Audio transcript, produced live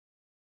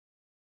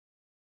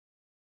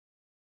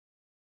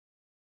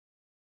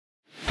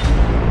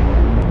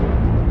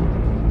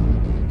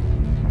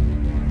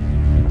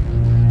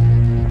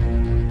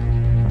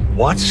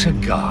What's a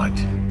god?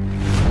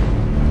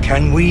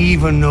 Can we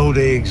even know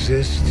they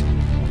exist?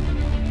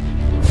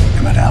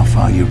 No matter how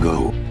far you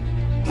go,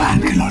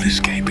 man cannot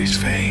escape his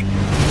fate.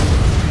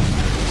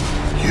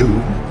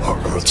 You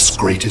are Earth's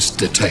greatest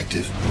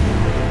detective.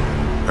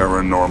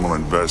 Paranormal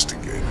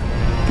investigator.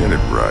 Get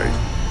it right.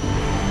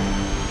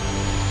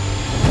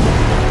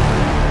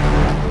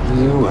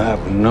 You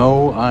have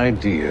no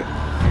idea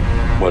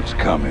what's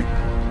coming.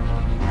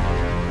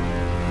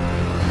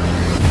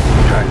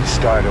 Trying to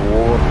start a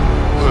war?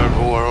 We're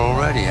at war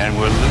already, and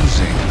we're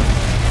losing.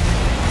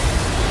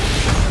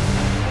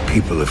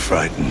 People are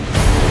frightened.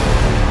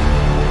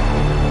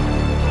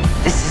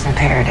 This isn't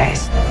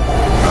paradise.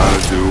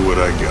 Gotta do what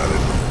I gotta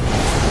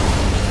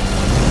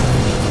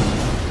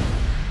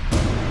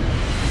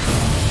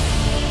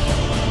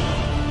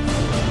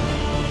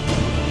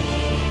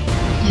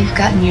do. You've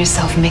gotten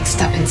yourself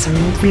mixed up in some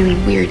really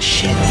weird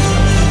shit.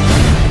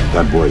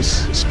 That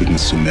voice speaking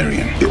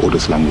Sumerian, the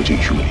oldest language in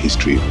human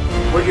history.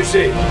 What'd you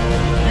see?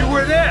 You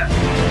were there!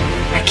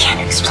 I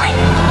can't explain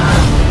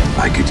it.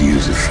 I could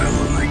use a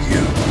fellow like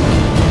you.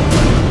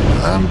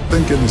 I'm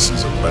thinking this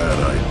is a bad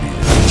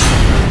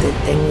idea. Good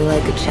thing we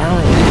like a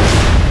challenge.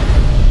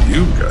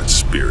 You've got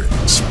spirit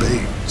in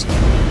spades.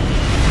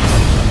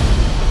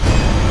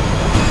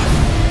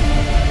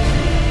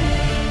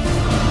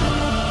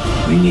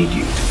 We need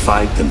you to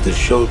fight them to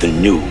show the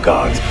new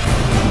gods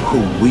who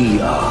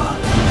we are.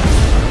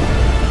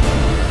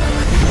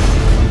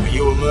 Are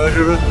you a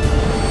murderer?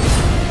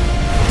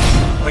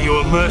 Are you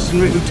a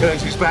mercenary who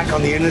turns his back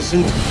on the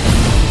innocent?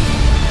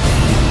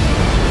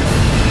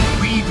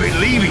 We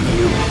believe in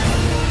you.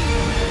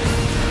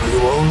 Are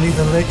you only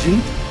the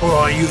legend, or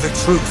are you the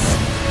truth?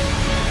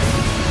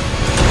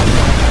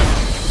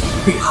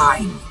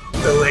 Behind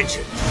the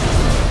legend.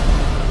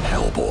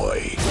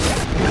 Hellboy.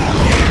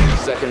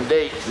 Second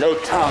date, no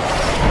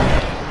tongue.